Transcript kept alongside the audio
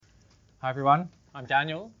Hi everyone, I'm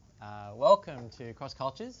Daniel. Welcome to Cross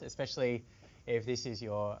Cultures, especially if this is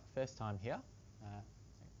your first time here.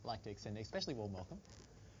 I'd like to extend an especially warm welcome.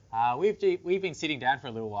 We've been sitting down for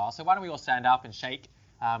a little while, so why don't we all stand up and shake,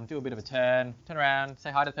 do a bit of a turn around,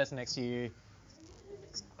 say hi to the person next to you,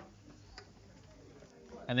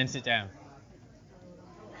 and then sit down.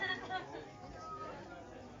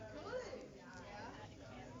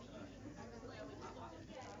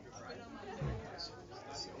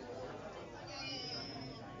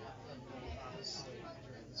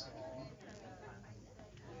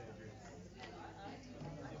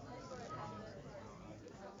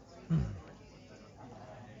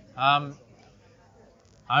 I'm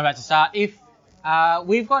about to start. If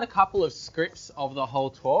we've got a couple of scripts of the whole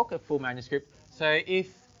talk, a full manuscript. So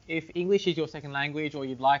if English is your second language, or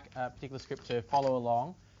you'd like a particular script to follow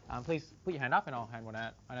along, please put your hand up and I'll hand one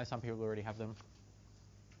out. I know some people already have them.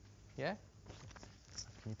 Yeah?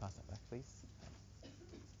 Can you pass that back, please?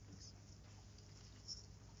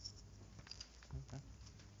 Okay.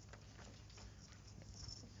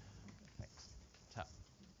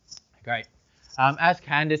 Great. As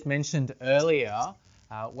Candice mentioned earlier,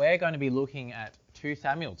 we're going to be looking at 2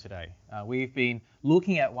 Samuel today. We've been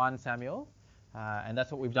looking at 1 Samuel, and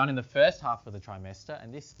that's what we've done in the first half of the trimester.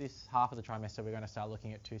 And this half of the trimester, we're going to start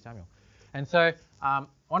looking at 2 Samuel. And so one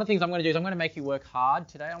of the things I'm going to do is I'm going to make you work hard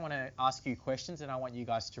today. I want to ask you questions, and I want you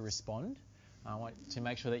guys to respond. I want to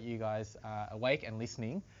make sure that you guys are awake and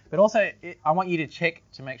listening. But also, I want you to check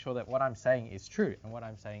to make sure that what I'm saying is true and what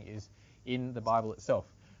I'm saying is in the Bible itself.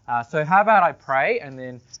 So how about I pray and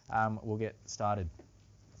then we'll get started.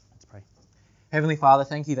 Let's pray. Heavenly Father,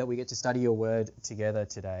 thank you that we get to study your word together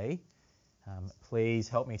today. Please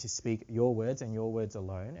help me to speak your words and your words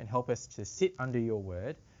alone, and help us to sit under your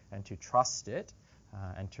word and to trust it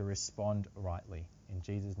and to respond rightly. In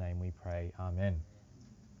Jesus' name we pray. Amen.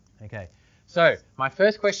 Okay, so my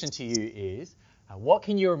first question to you is, what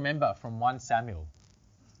can you remember from 1 Samuel?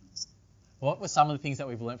 What were some of the things that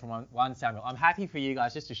we've learned from 1 Samuel? I'm happy for you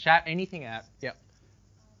guys just to shout anything out. Yep.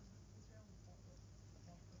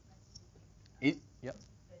 Yep. Yep.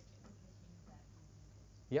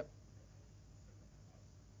 Yep.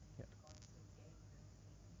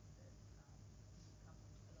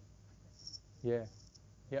 Yeah.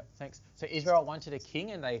 Yep. Thanks. So Israel wanted a king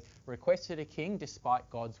and they requested a king despite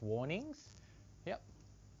God's warnings. Yep.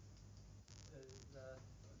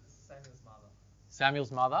 Samuel's mother.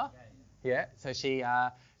 Samuel's mother. Yeah. So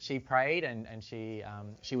she prayed and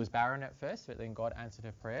she was barren at first, but then God answered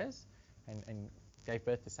her prayers and gave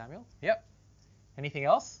birth to Samuel. Yep. Anything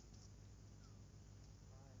else?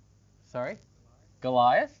 Sorry?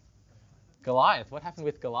 Goliath? Goliath. What happened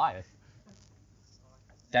with Goliath?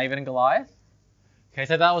 David and Goliath? Okay,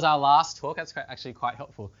 so that was our last talk. That's actually quite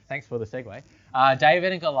helpful. Thanks for the segue.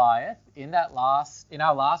 David and Goliath. In our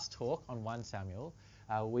last talk on 1 Samuel,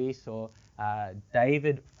 we saw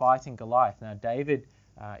David fighting Goliath. Now, David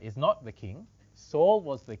is not the king. Saul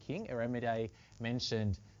was the king. Eremide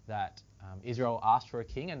mentioned that Israel asked for a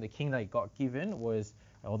king, and the king they got given was,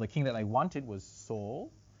 or the king that they wanted was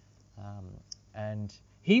Saul. And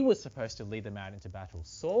he was supposed to lead them out into battle.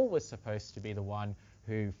 Saul was supposed to be the one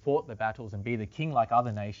who fought the battles and be the king like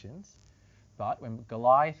other nations. But when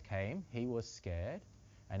Goliath came, he was scared,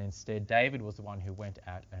 and instead David was the one who went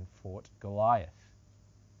out and fought Goliath.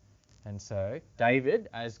 And so David,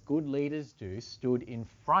 as good leaders do, stood in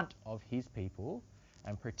front of his people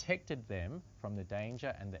and protected them from the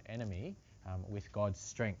danger and the enemy with God's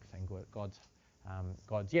strength and with God's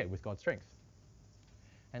strength.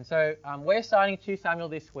 And so we're starting 2 Samuel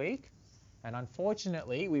this week, and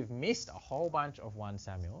unfortunately we've missed a whole bunch of 1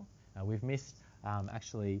 Samuel. We've missed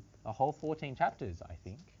actually a whole 14 chapters, I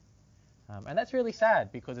think. And that's really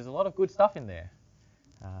sad because there's a lot of good stuff in there.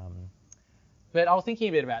 But I was thinking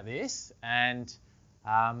a bit about this, and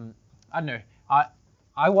I don't know.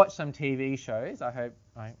 I watch some TV shows. I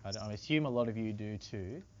assume a lot of you do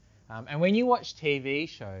too. And when you watch TV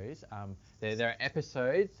shows, there are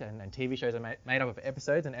episodes, and TV shows are made up of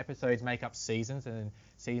episodes, and episodes make up seasons, and then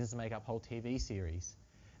seasons make up whole TV series.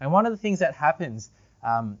 And one of the things that happens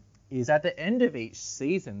is at the end of each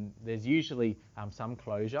season, there's usually some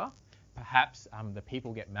closure. Perhaps the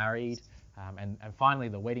people get married, and finally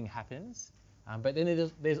the wedding happens. But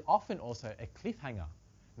then there's often also a cliffhanger.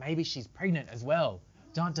 Maybe she's pregnant as well.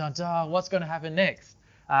 Dun, dun, dun, what's going to happen next?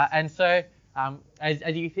 And so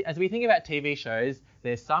as we think about TV shows,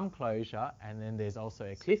 there's some closure, and then there's also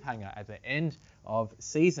a cliffhanger at the end of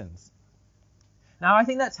seasons. Now, I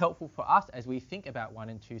think that's helpful for us as we think about 1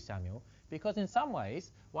 and 2 Samuel, because in some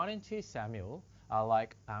ways, 1 and 2 Samuel are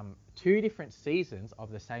like 2 different seasons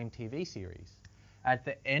of the same TV series. At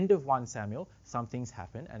the end of 1 Samuel, some things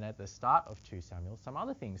happen, and at the start of 2 Samuel, some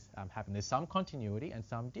other things happen. There's some continuity and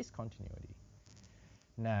some discontinuity.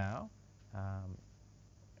 Now,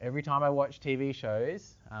 every time I watch TV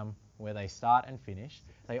shows where they start and finish,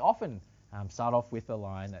 they often start off with a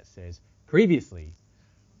line that says, previously,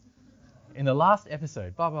 in the last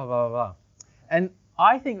episode, blah, blah, blah, blah. And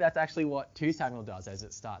I think that's actually what 2 Samuel does as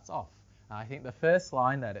it starts off. I think the first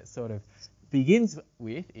line that it sort of begins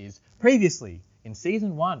with is, previously, in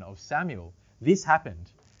season 1 of Samuel, this happened.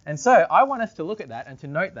 And so I want us to look at that and to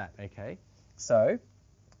note that, okay? So,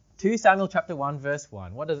 2 Samuel chapter 1, verse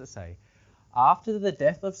 1, what does it say? After the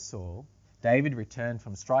death of Saul, David returned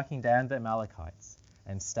from striking down the Amalekites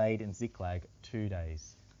and stayed in Ziklag 2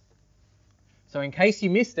 days. So in case you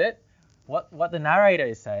missed it, what the narrator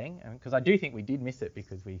is saying, because I do think we did miss it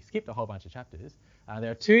because we skipped a whole bunch of chapters, there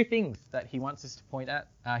are 2 things that he wants us to point out.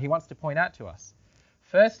 He wants to point out to us.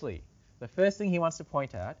 Firstly, the first thing he wants to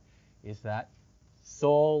point out is that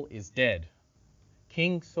Saul is dead.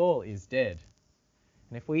 King Saul is dead.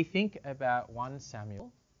 And if we think about 1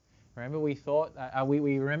 Samuel, remember we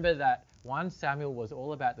remember that 1 Samuel was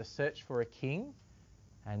all about the search for a king,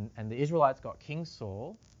 and the Israelites got King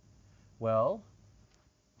Saul. Well,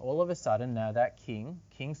 all of a sudden now that King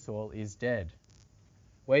Saul is dead.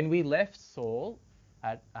 When we left Saul,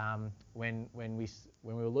 when we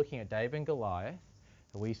were looking at David and Goliath,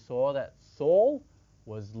 we saw that Saul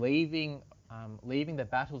was leaving the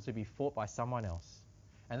battle to be fought by someone else,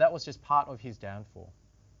 and that was just part of his downfall.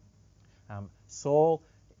 Saul,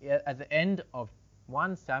 at the end of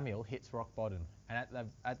 1 Samuel, hits rock bottom, and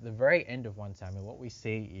at the very end of 1 Samuel, what we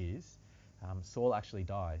see is Saul actually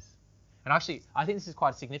dies. And actually, I think this is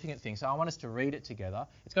quite a significant thing, so I want us to read it together.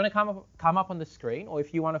 It's going to come up on the screen, or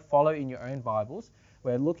if you want to follow in your own Bibles,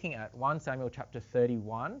 we're looking at 1 Samuel chapter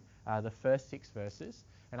 31, the first 6 verses,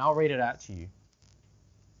 and I'll read it out to you.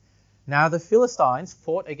 Now the Philistines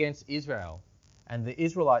fought against Israel, and the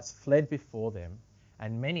Israelites fled before them,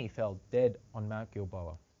 and many fell dead on Mount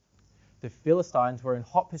Gilboa. The Philistines were in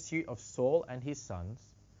hot pursuit of Saul and his sons,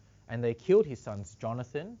 and they killed his sons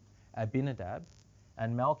Jonathan, Abinadab,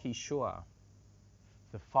 and Malchi-Shua.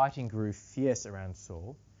 The fighting grew fierce around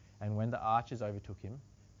Saul, and when the archers overtook him,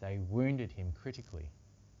 they wounded him critically.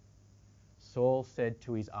 Saul said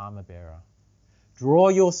to his armor-bearer, "Draw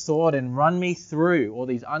your sword and run me through, or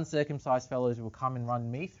these uncircumcised fellows will come and run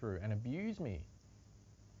me through and abuse me."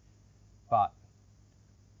 But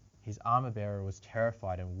his armor-bearer was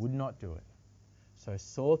terrified and would not do it. So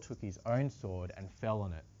Saul took his own sword and fell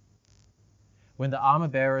on it. When the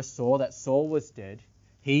armor-bearer saw that Saul was dead,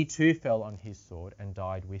 he too fell on his sword and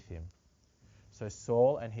died with him. So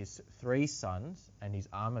Saul and his 3 sons and his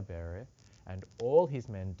armor-bearer and all his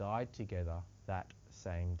men died together that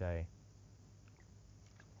same day.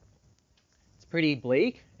 It's pretty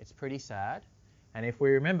bleak, it's pretty sad. And if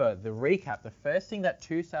we remember the recap, the first thing that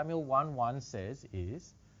 2 Samuel 1:1 says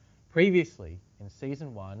is, previously in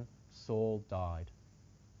season 1, Saul died.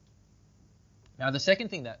 Now the second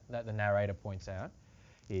thing that the narrator points out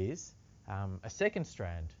is a second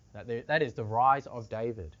strand, that is the rise of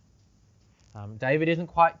David. David isn't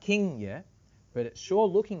quite king yet, but it's sure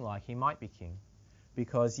looking like he might be king.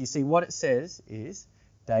 Because you see what it says is,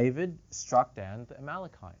 David struck down the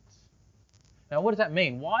Amalekites. Now what does that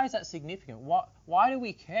mean? Why is that significant? Why do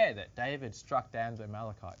we care that David struck down the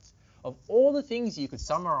Amalekites? Of all the things you could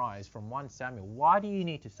summarize from 1 Samuel, why do you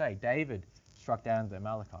need to say David struck down the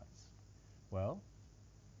Amalekites? Well,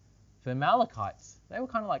 the Amalekites, they were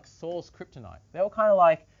kind of like Saul's kryptonite. They were kind of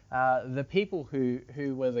like the people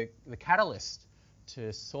who were the catalyst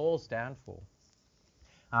to Saul's downfall.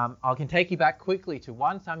 I can take you back quickly to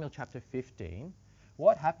 1 Samuel chapter 15.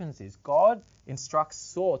 What happens is God instructs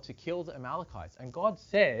Saul to kill the Amalekites. And God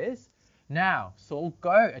says, "Now, Saul,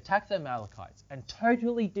 go attack the Amalekites and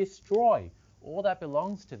totally destroy all that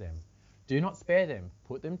belongs to them. Do not spare them.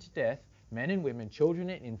 Put them to death, men and women, children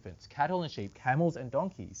and infants, cattle and sheep, camels and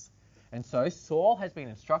donkeys." And so Saul has been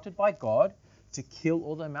instructed by God to kill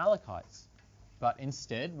all the Amalekites. But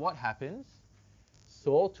instead, what happens?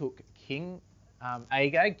 Saul took King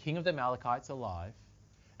Agag, king of the Amalekites, alive,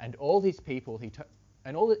 and all his people he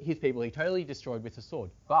totally destroyed with the sword.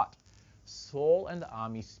 But Saul and the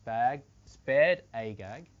army spared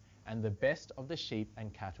Agag and the best of the sheep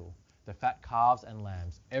and cattle, the fat calves and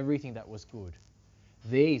lambs, everything that was good.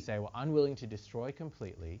 These they were unwilling to destroy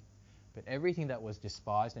completely, but everything that was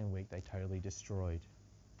despised and weak they totally destroyed.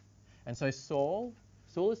 And so Saul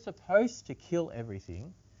is supposed to kill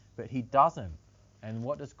everything, but he doesn't. And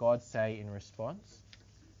what does God say in response?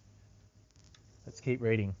 Let's keep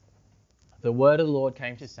reading. "The word of the Lord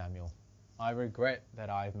came to Samuel. I regret that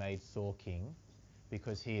I have made Saul king,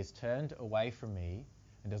 because he has turned away from me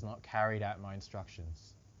and does not carry out my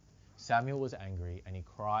instructions." Samuel was angry and he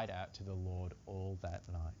cried out to the Lord all that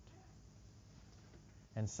night.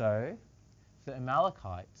 And so the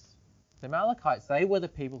Amalekites, they were the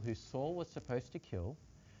people who Saul was supposed to kill,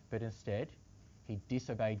 but instead he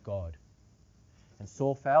disobeyed God. And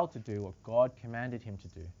Saul failed to do what God commanded him to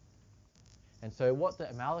do. And so what the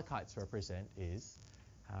Amalekites represent is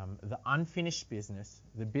the unfinished business,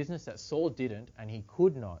 the business that Saul didn't and he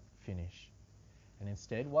could not finish. And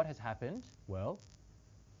instead, what has happened? Well,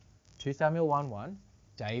 2 Samuel 1:1,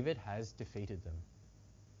 David has defeated them.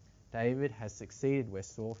 David has succeeded where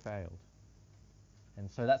Saul failed. And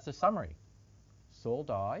so that's the summary. Saul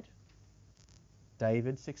died.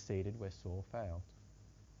 David succeeded where Saul failed.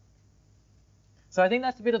 So I think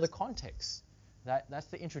that's a bit of the context. That's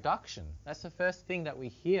the introduction. That's the first thing that we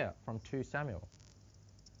hear from 2 Samuel.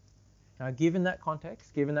 Now, given that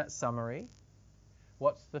context, given that summary,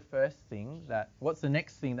 what's the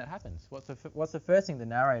next thing that happens? What's the first thing the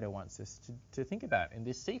narrator wants us to think about in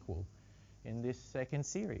this sequel, in this second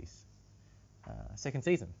series, second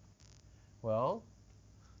season? Well,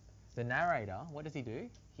 the narrator, what does he do?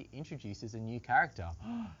 He introduces a new character.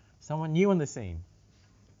 Someone new on the scene.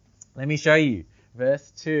 Let me show you.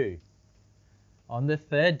 Verse 2. On the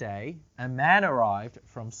third day, a man arrived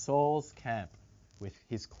from Saul's camp with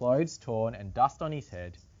his clothes torn and dust on his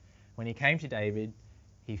head. When he came to David,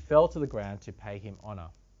 he fell to the ground to pay him honor.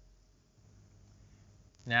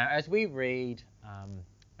 Now, as we read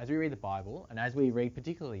the Bible, and as we read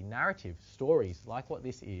particularly narrative stories like what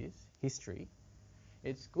this is, history,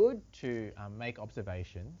 it's good to make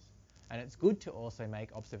observations, and it's good to also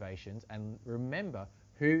make observations and remember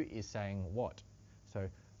who is saying what. So,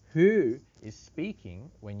 who is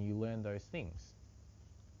speaking when you learn those things?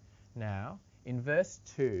 Now, in verse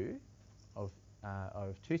 2 of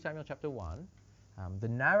 2 Samuel chapter 1, the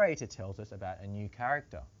narrator tells us about a new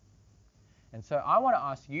character. And so I want to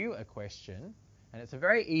ask you a question, and it's a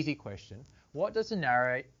very easy question. What does the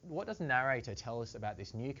narrator tell us about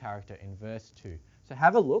this new character in verse 2? So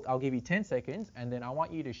have a look. I'll give you 10 seconds, and then I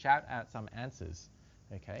want you to shout out some answers.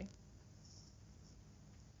 Okay?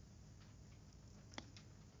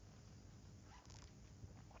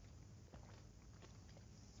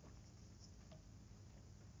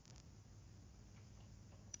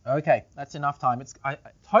 Okay, that's enough time.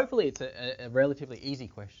 Hopefully it's a relatively easy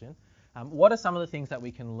question. What are some of the things that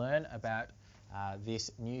we can learn about this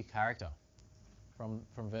new character from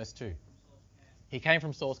verse 2? He came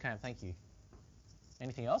from Saul's camp. Thank you.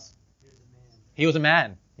 Anything else? He was a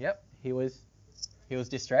man. Yep. He was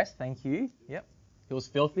distressed. Thank you. Yep. He was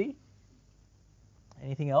filthy.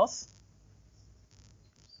 Anything else?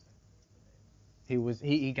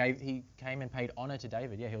 He came and paid honor to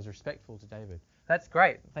David. Yeah, he was respectful to David. That's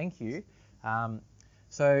great. Thank you.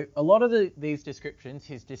 So a lot of these descriptions,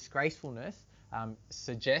 his disgracefulness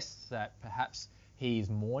suggests that perhaps he's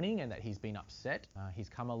mourning and that he's been upset. He's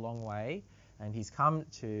come a long way and he's come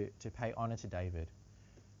to pay honor to David.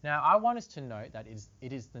 Now, I want us to note that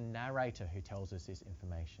it is the narrator who tells us this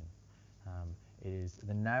information. It is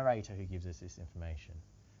the narrator who gives us this information.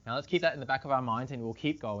 Now, let's keep that in the back of our minds and we'll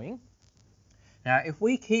keep going. Now, if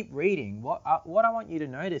we keep reading, what I want you to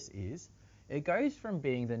notice is it goes from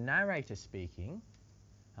being the narrator speaking,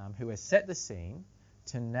 who has set the scene,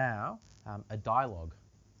 to now a dialogue.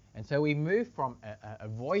 And so we move from a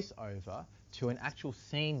voiceover to an actual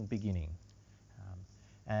scene beginning.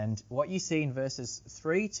 And what you see in verses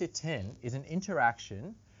 3 to 10 is an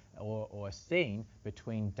interaction or a scene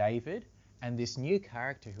between David and this new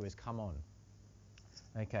character who has come on.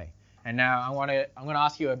 Okay, and now I'm going to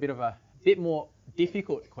ask you a bit more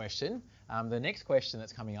difficult question. The next question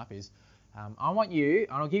that's coming up is, I'll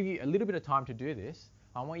give you a little bit of time to do this.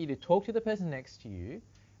 I want you to talk to the person next to you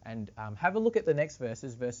and have a look at the next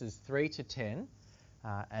verses 3 to 10.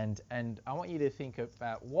 And I want you to think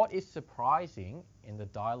about what is surprising in the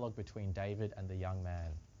dialogue between David and the young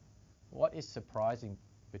man. What is surprising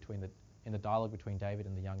in the dialogue between David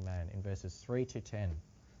and the young man in verses 3 to 10?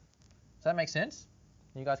 Does that make sense?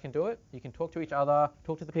 You guys can do it. You can talk to each other,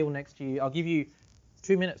 talk to the people next to you. I'll give you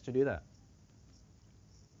 2 minutes to do that.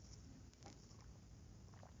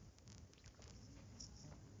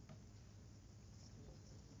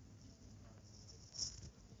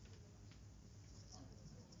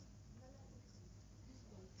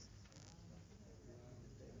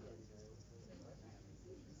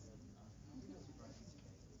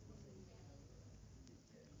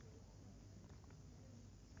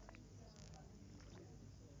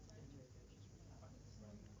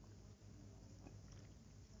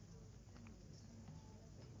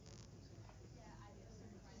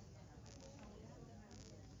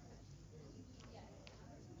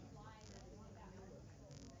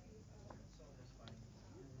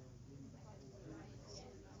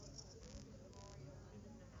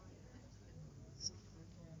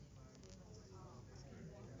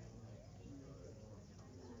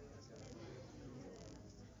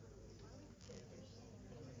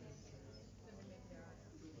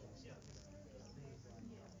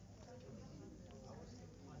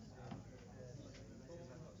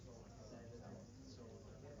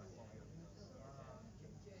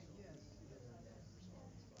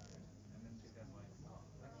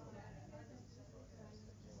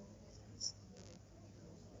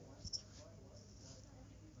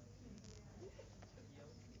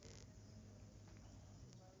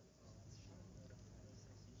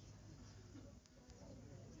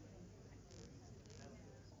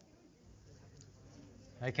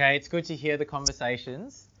 Okay, it's good to hear the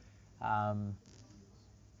conversations. We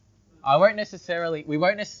won't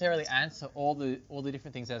necessarily answer all the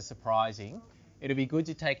different things that are surprising. It'll be good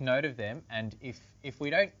to take note of them, and if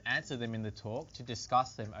we don't answer them in the talk, to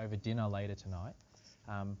discuss them over dinner later tonight.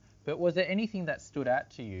 But was there anything that stood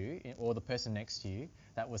out to you, or the person next to you,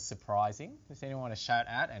 that was surprising? Does anyone want to shout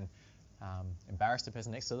out and embarrass the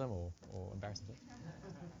person next to them, or embarrass them?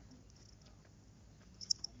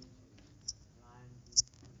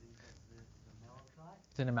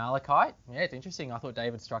 It's an Amalekite. Yeah, it's interesting. I thought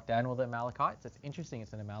David struck down all the Amalekites. It's interesting.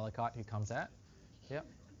 It's an Amalekite who comes out. Yep.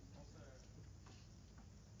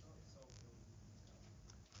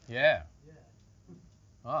 Yeah.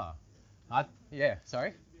 Ah. Yeah.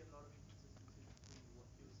 Sorry.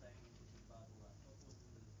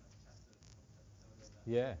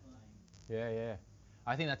 Yeah. Yeah.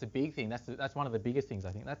 I think that's a big thing. That's one of the biggest things.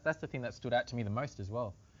 I think that's the thing that stood out to me the most as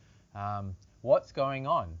well. What's going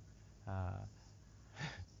on?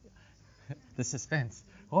 The suspense.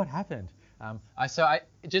 What happened?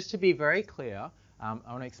 Just to be very clear, I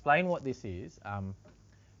want to explain what this is.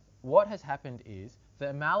 What has happened is the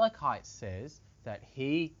Amalekite says that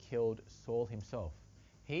he killed Saul himself.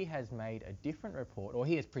 He has made a different report, or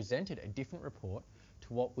he has presented a different report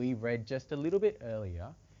to what we read just a little bit earlier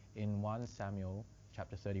in 1 Samuel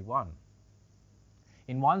chapter 31.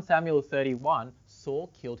 In 1 Samuel 31,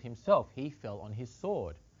 Saul killed himself. He fell on his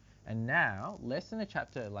sword. And now, less than a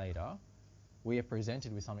chapter later, we are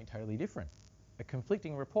presented with something totally different, a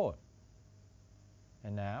conflicting report.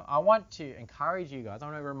 And now, I want to encourage you guys, I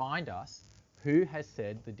want to remind us who has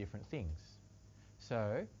said the different things.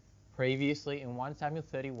 So, previously in 1 Samuel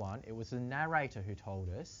 31, it was the narrator who told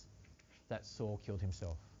us that Saul killed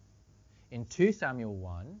himself. In 2 Samuel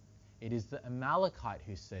 1, it is the Amalekite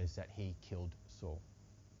who says that he killed Saul.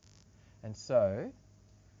 And so,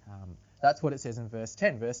 that's what it says in verse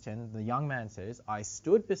 10. Verse 10, the young man says, I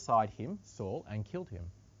stood beside him, Saul, and killed him.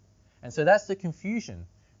 And so that's the confusion.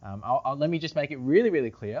 Let me just make it really,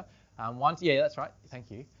 really clear. That's right.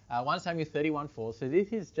 Thank you. 1 Samuel 31:4. So this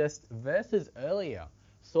is just verses earlier.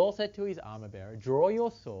 Saul said to his armor bearer, draw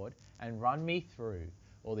your sword and run me through.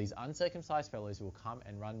 All these uncircumcised fellows will come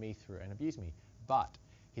and run me through and abuse me. But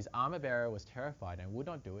his armor bearer was terrified and would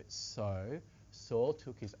not do it. So Saul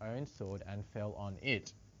took his own sword and fell on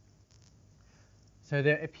it. So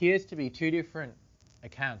there appears to be two different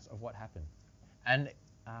accounts of what happened. And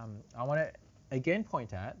I want to again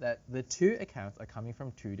point out that the two accounts are coming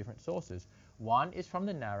from two different sources. One is from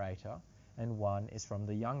the narrator and one is from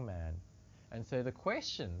the young man. And so the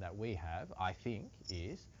question that we have, I think,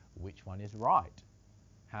 is which one is right?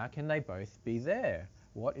 How can they both be there?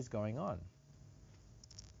 What is going on?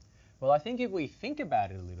 Well, I think if we think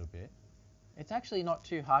about it a little bit, it's actually not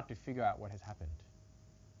too hard to figure out what has happened.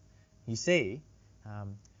 You see,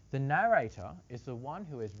 the narrator is the one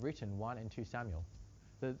who has written 1 and 2 Samuel.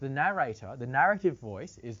 The narrator, the narrative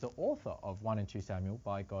voice, is the author of 1 and 2 Samuel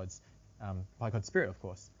by God's Spirit, of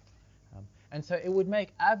course. And so it would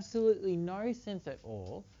make absolutely no sense at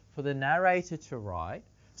all for the narrator to write,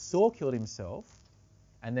 Saul killed himself,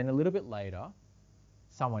 and then a little bit later,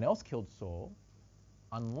 someone else killed Saul,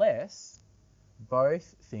 unless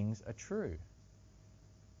both things are true.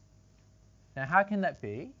 Now, how can that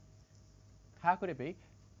be? How could it be?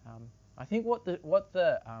 I think what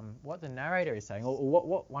the narrator is saying, or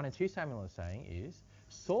what 1 and 2 Samuel is saying, is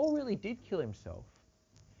Saul really did kill himself,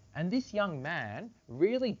 and this young man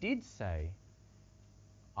really did say,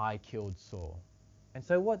 I killed Saul. And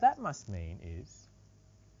so what that must mean is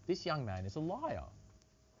this young man is a liar.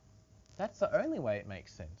 That's the only way it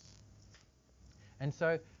makes sense. And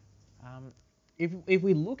so if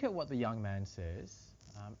we look at what the young man says,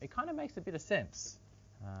 it kind of makes a bit of sense.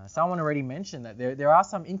 Someone already mentioned that there are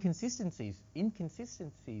some inconsistencies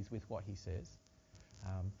with what he says.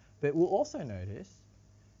 But we'll also notice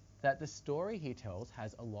that the story he tells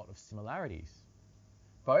has a lot of similarities.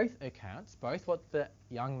 Both accounts, both what the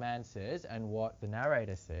young man says and what the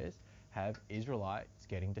narrator says, have Israelites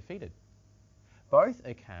getting defeated. Both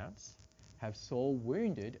accounts have Saul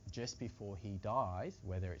wounded just before he dies,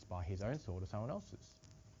 whether it's by his own sword or someone else's.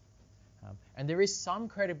 And there is some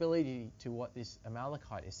credibility to what this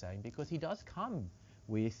Amalekite is saying, because he does come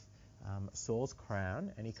with Saul's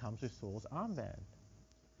crown and he comes with Saul's armband.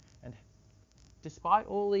 And despite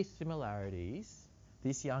all these similarities,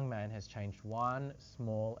 this young man has changed one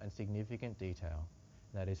small and significant detail.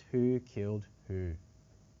 That is, who killed who.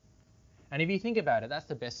 And if you think about it, that's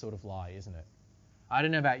the best sort of lie, isn't it? I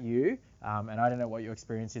don't know about you, and I don't know what your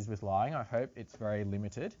experience is with lying. I hope it's very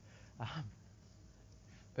limited.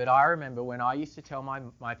 But I remember when I used to tell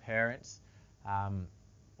my parents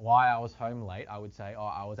why I was home late, I would say, oh,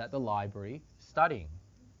 I was at the library studying.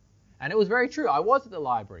 And it was very true. I was at the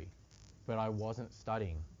library, but I wasn't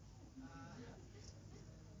studying.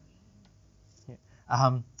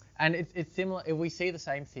 Yeah. And it's similar. If we see the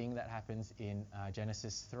same thing that happens in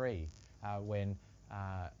Genesis 3, when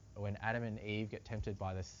Adam and Eve get tempted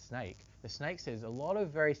by the snake says a lot of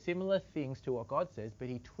very similar things to what God says, but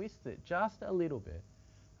he twists it just a little bit.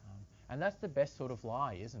 And that's the best sort of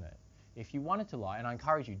lie, isn't it? If you wanted to lie, and I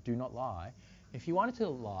encourage you, do not lie. If you wanted to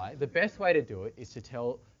lie, the best way to do it is to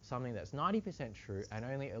tell something that's 90% true and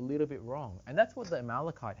only a little bit wrong. And that's what the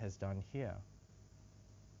Amalekite has done here.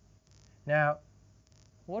 Now,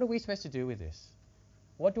 what are we supposed to do with this?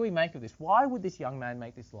 What do we make of this? Why would this young man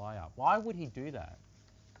make this lie up? Why would he do that?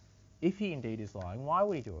 If he indeed is lying, why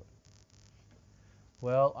would he do it?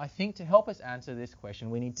 Well, I think to help us answer this question,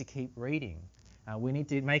 we need to keep reading. We need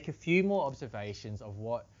to make a few more observations of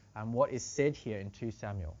what is said here in 2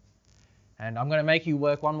 Samuel. And I'm going to make you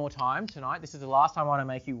work one more time tonight. This is the last time I want to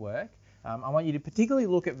make you work. I want you to particularly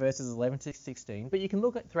look at verses 11 to 16, but you can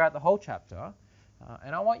look at throughout the whole chapter.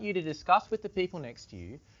 And I want you to discuss with the people next to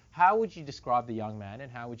you, how would you describe the young man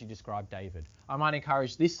and how would you describe David? I might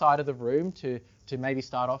encourage this side of the room to maybe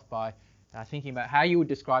start off by thinking about how you would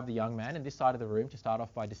describe the young man, and this side of the room to start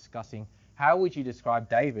off by discussing how would you describe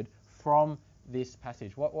David from this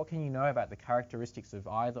passage. What can you know about the characteristics of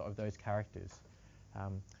either of those characters?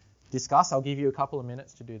 Discuss. I'll give you a couple of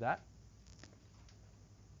minutes to do that.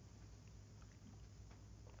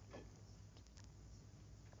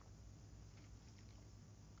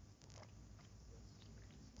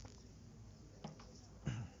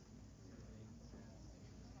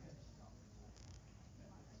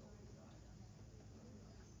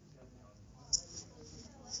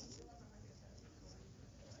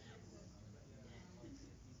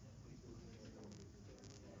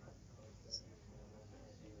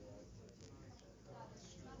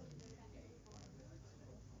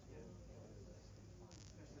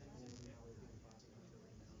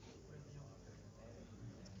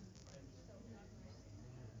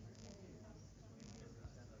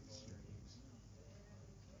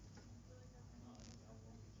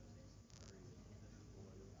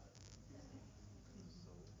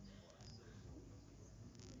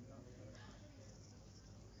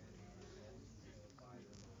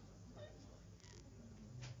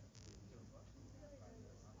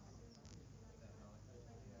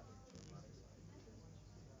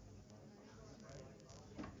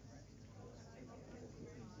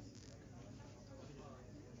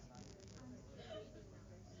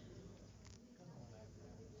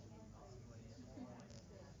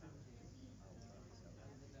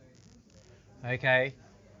 Okay,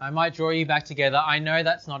 I might draw you back together. I know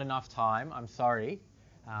that's not enough time. I'm sorry.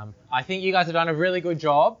 I think you guys have done a really good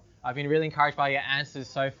job. I've been really encouraged by your answers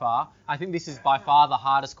so far. I think this is by far the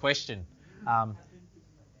hardest question.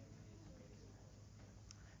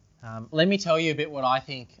 Let me tell you a bit what I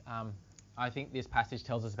think. I think this passage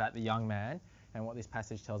tells us about the young man and what this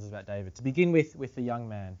passage tells us about David. To begin with the young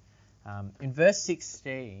man. In verse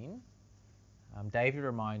 16, David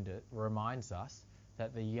reminds us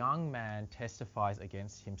that the young man testifies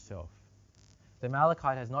against himself. The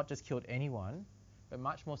Amalekite has not just killed anyone, but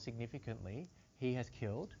much more significantly, he has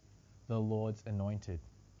killed the Lord's anointed.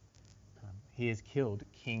 He has killed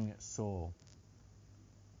King Saul.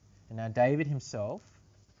 And now David himself,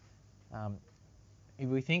 if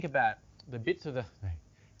we think about the bits of it's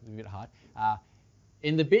a bit hard.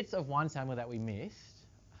 In the bits of 1 Samuel that we missed,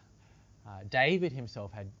 David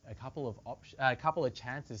himself had a couple of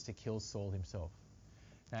chances to kill Saul himself.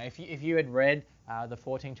 Now, if you had read the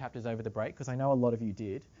 14 chapters over the break, because I know a lot of you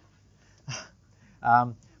did,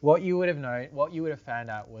 what you would have found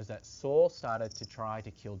out was that Saul started to try to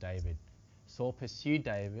kill David. Saul pursued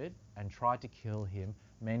David and tried to kill him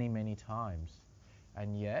many, many times.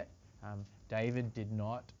 And yet, David did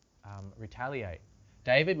not retaliate.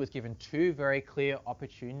 David was given 2 very clear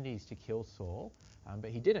opportunities to kill Saul,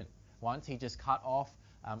 but he didn't. Once he just cut off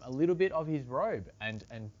a little bit of his robe and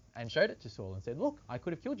showed it to Saul and said, look, I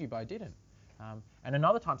could have killed you, but I didn't. And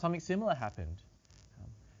another time, something similar happened.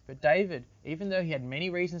 But David, even though he had many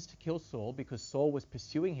reasons to kill Saul because Saul was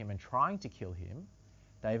pursuing him and trying to kill him,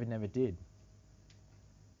 David never did.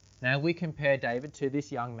 Now, if we compare David to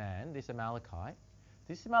this young man, this Amalekite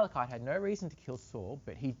had no reason to kill Saul,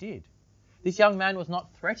 but he did. This young man was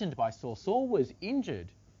not threatened by Saul. Saul was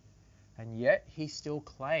injured, and yet he still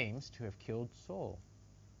claims to have killed Saul.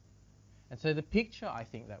 And so the picture, I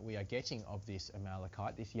think, that we are getting of this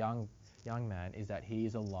Amalekite, this young man, is that he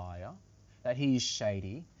is a liar, that he is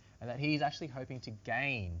shady, and that he is actually hoping to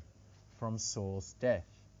gain from Saul's death.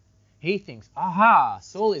 He thinks, aha,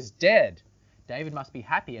 Saul is dead. David must be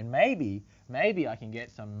happy, and maybe I can get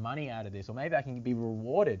some money out of this, or maybe I can be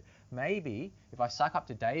rewarded. Maybe if I suck up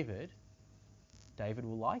to David, David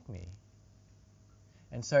will like me.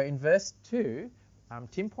 And so in verse 2,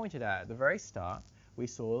 Tim pointed out at the very start, we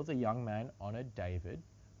saw the young man honored David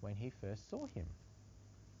when he first saw him.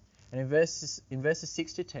 And in verses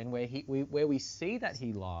 6 to 10, where we see that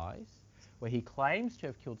he lies, where he claims to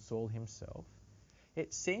have killed Saul himself,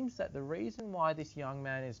 it seems that the reason why this young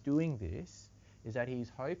man is doing this is that he's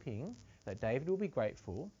hoping that David will be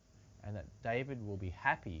grateful and that David will be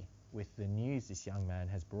happy with the news this young man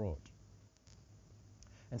has brought.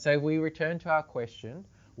 And so we return to our question,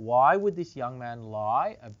 why would this young man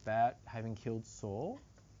lie about having killed Saul?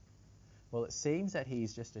 Well, it seems that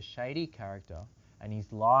he's just a shady character and he's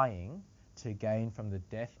lying to gain from the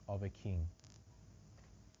death of a king.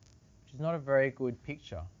 Which is not a very good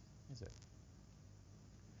picture, is it?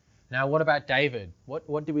 Now, what about David?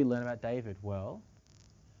 What do we learn about David? Well,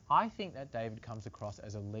 I think that David comes across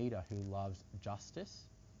as a leader who loves justice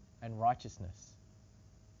and righteousness.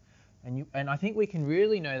 And I think we can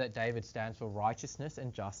really know that David stands for righteousness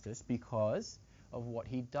and justice because of what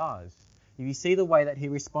he does. If you see the way that he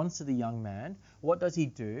responds to the young man, what does he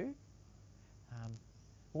do?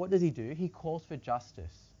 He calls for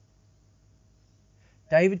justice.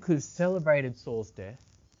 David could have celebrated Saul's death.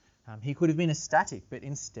 He could have been ecstatic, but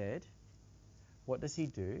instead, what does he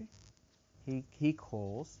do? He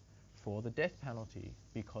calls for the death penalty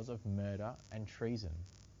because of murder and treason,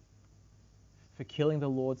 for killing the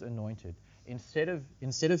Lord's anointed. Instead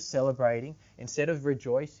of celebrating, instead of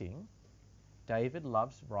rejoicing, David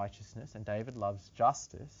loves righteousness and David loves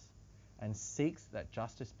justice and seeks that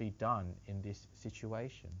justice be done in this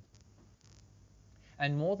situation.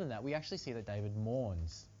 And more than that, we actually see that David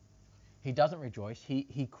mourns. He doesn't rejoice,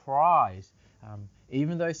 he cries.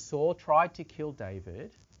 Even though Saul tried to kill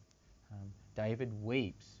David, David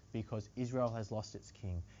weeps because Israel has lost its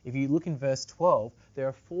king. If you look in verse 12, there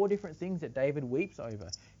are 4 different things that David weeps over.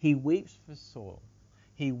 He weeps for Saul.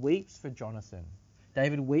 He weeps for Jonathan.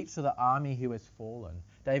 David weeps for the army who has fallen.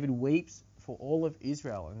 David weeps for all of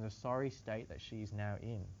Israel and the sorry state that she is now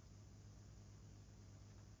in.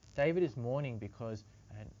 David is mourning because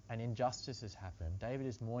an injustice has happened. David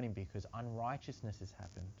is mourning because unrighteousness has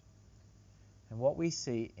happened. And what we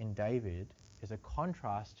see in David is a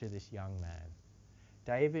contrast to this young man.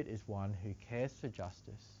 David is one who cares for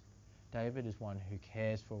justice. David is one who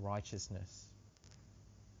cares for righteousness.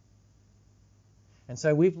 And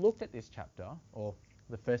so we've looked at this chapter, or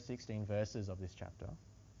the first 16 verses of this chapter,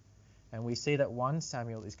 and we see that 1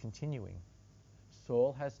 Samuel is continuing.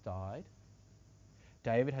 Saul has died.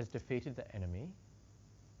 David has defeated the enemy.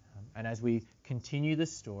 And as we continue the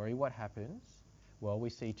story, what happens? Well, we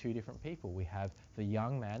see 2 different people. We have the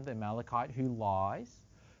young man, the Amalekite, who lies,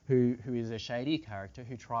 who is a shady character,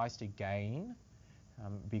 who tries to gain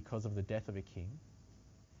because of the death of a king.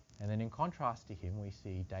 And then in contrast to him, we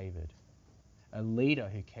see David, a leader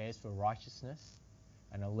who cares for righteousness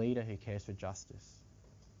and a leader who cares for justice.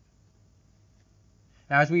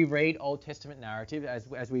 Now, as we read Old Testament narrative,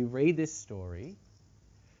 as we read this story,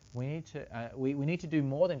 we need to do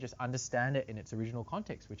more than just understand it in its original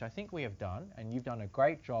context, which I think we have done, and you've done a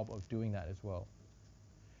great job of doing that as well.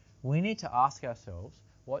 We need to ask ourselves,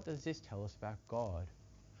 what does this tell us about God?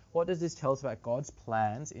 What does this tell us about God's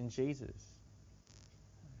plans in Jesus?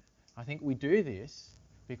 I think we do this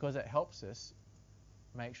because it helps us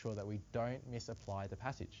make sure that we don't misapply the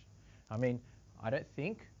passage. I mean, I don't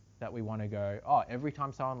think that we want to go, every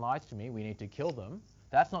time someone lies to me, we need to kill them.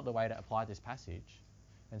 That's not the way to apply this passage.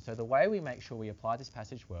 And so the way we make sure we apply this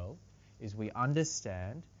passage well is we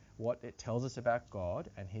understand what it tells us about God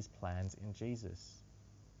and his plans in Jesus.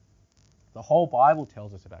 The whole Bible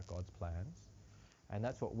tells us about God's plans, and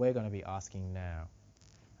that's what we're going to be asking now.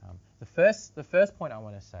 The first point I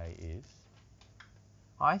want to say is,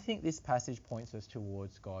 I think this passage points us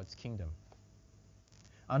towards God's kingdom.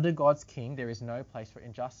 Under God's king, there is no place for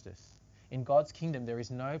injustice. In God's kingdom, there is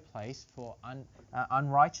no place for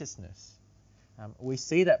unrighteousness. We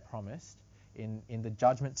see that promised in the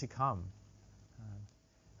judgment to come.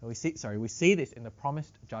 We see this in the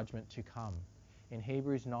promised judgment to come. In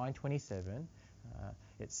Hebrews 9:27,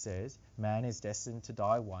 it says, man is destined to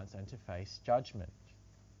die once and to face judgment.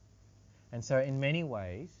 And so in many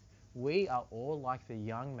ways, we are all like the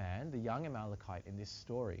young man, the young Amalekite in this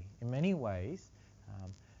story. In many ways,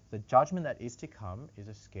 the judgment that is to come is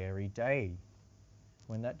a scary day.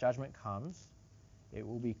 When that judgment comes, it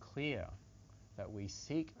will be clear that we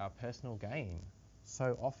seek our personal gain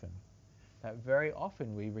so often, that very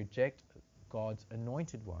often we reject God's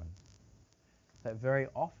anointed one. that very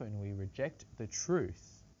often we reject the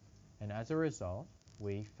truth, and as a result,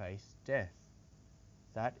 we face death.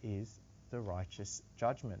 That is the righteous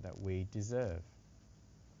judgment that we deserve.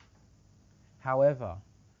 However,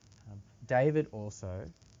 David also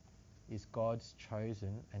is God's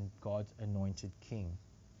chosen and God's anointed king.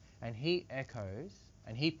 And he echoes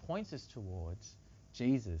and he points us towards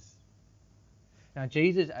Jesus. Now,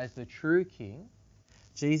 Jesus as the true king,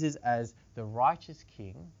 Jesus as the righteous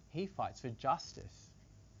king, he fights for justice.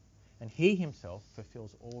 And he himself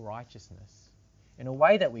fulfills all righteousness in a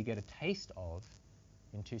way that we get a taste of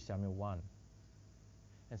in 2 Samuel 1.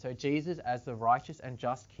 And so Jesus as the righteous and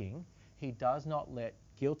just king, he does not let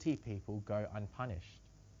guilty people go unpunished.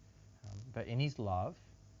 But in his love,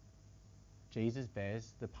 Jesus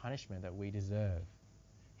bears the punishment that we deserve.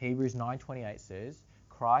 Hebrews 9:28 says,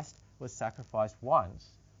 Christ was sacrificed once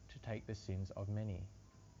to take the sins of many.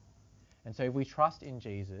 And so if we trust in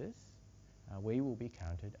Jesus, we will be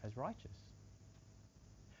counted as righteous.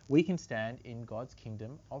 We can stand in God's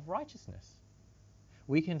kingdom of righteousness.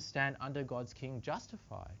 We can stand under God's king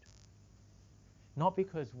justified. Not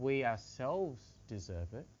because we ourselves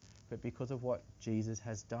deserve it, but because of what Jesus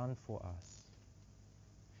has done for us.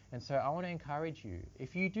 And so I want to encourage you,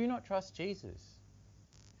 if you do not trust Jesus,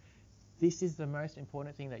 this is the most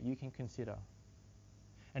important thing that you can consider.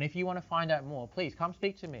 And if you want to find out more, please come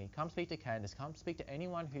speak to me, come speak to Candace, come speak to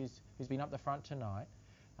anyone who's been up the front tonight.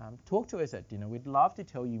 Talk to us at dinner. We'd love to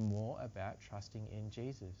tell you more about trusting in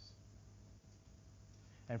Jesus.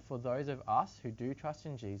 And for those of us who do trust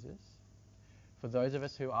in Jesus, for those of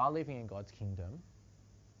us who are living in God's kingdom,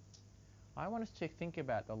 I want us to think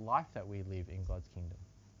about the life that we live in God's kingdom.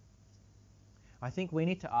 I think we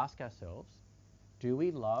need to ask ourselves, do we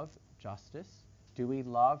love justice? Do we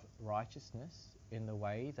love righteousness in the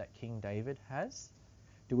way that King David has?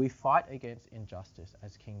 Do we fight against injustice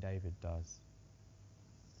as King David does?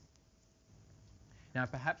 Now,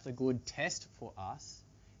 perhaps a good test for us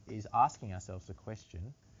is asking ourselves the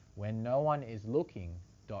question, when no one is looking, ...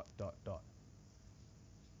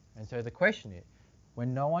 And so the question is,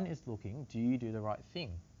 when no one is looking, do you do the right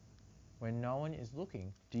thing? When no one is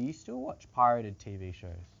looking, do you still watch pirated TV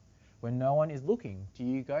shows? When no one is looking, do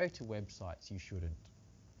you go to websites you shouldn't?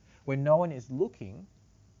 When no one is looking,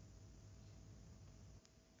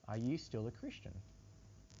 are you still a Christian?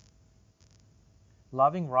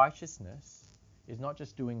 Loving righteousness is not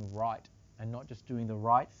just doing right and not just doing the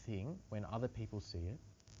right thing when other people see it.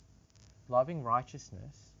 Loving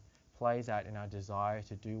righteousness plays out in our desire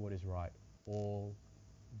to do what is right all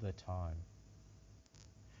the time.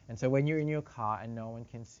 And so when you're in your car and no one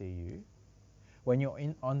can see you, when you're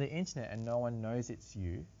on the internet and no one knows it's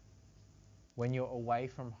you, when you're away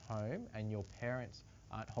from home and your parents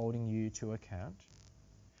aren't holding you to account,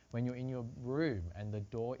 when you're in your room and the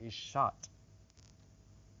door is shut,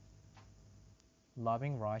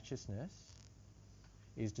 loving righteousness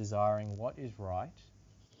is desiring what is right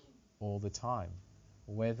all the time,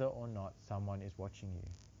 whether or not someone is watching you.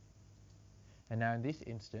 And now in this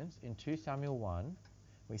instance, in 2 Samuel 1,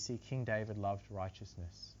 we see King David loved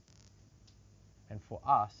righteousness. And for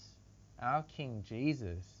us, our King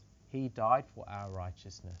Jesus, he died for our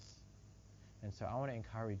righteousness. And so I want to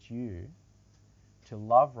encourage you to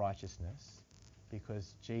love righteousness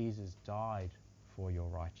because Jesus died for your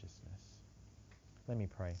righteousness. Let me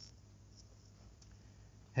pray.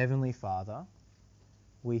 Heavenly Father,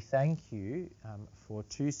 we thank you for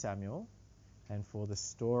 2 Samuel and for the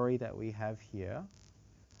story that we have here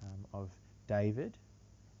of David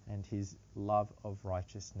and his love of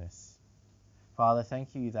righteousness. Father,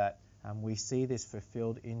 thank you that we see this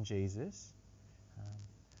fulfilled in Jesus,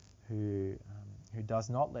 who does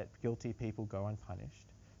not let guilty people go unpunished,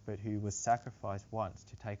 but who was sacrificed once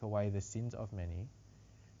to take away the sins of many,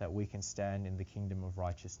 that we can stand in the kingdom of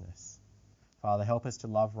righteousness. Father, help us to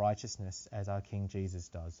love righteousness as our King Jesus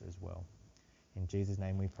does as well. In Jesus'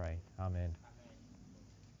 name we pray. Amen.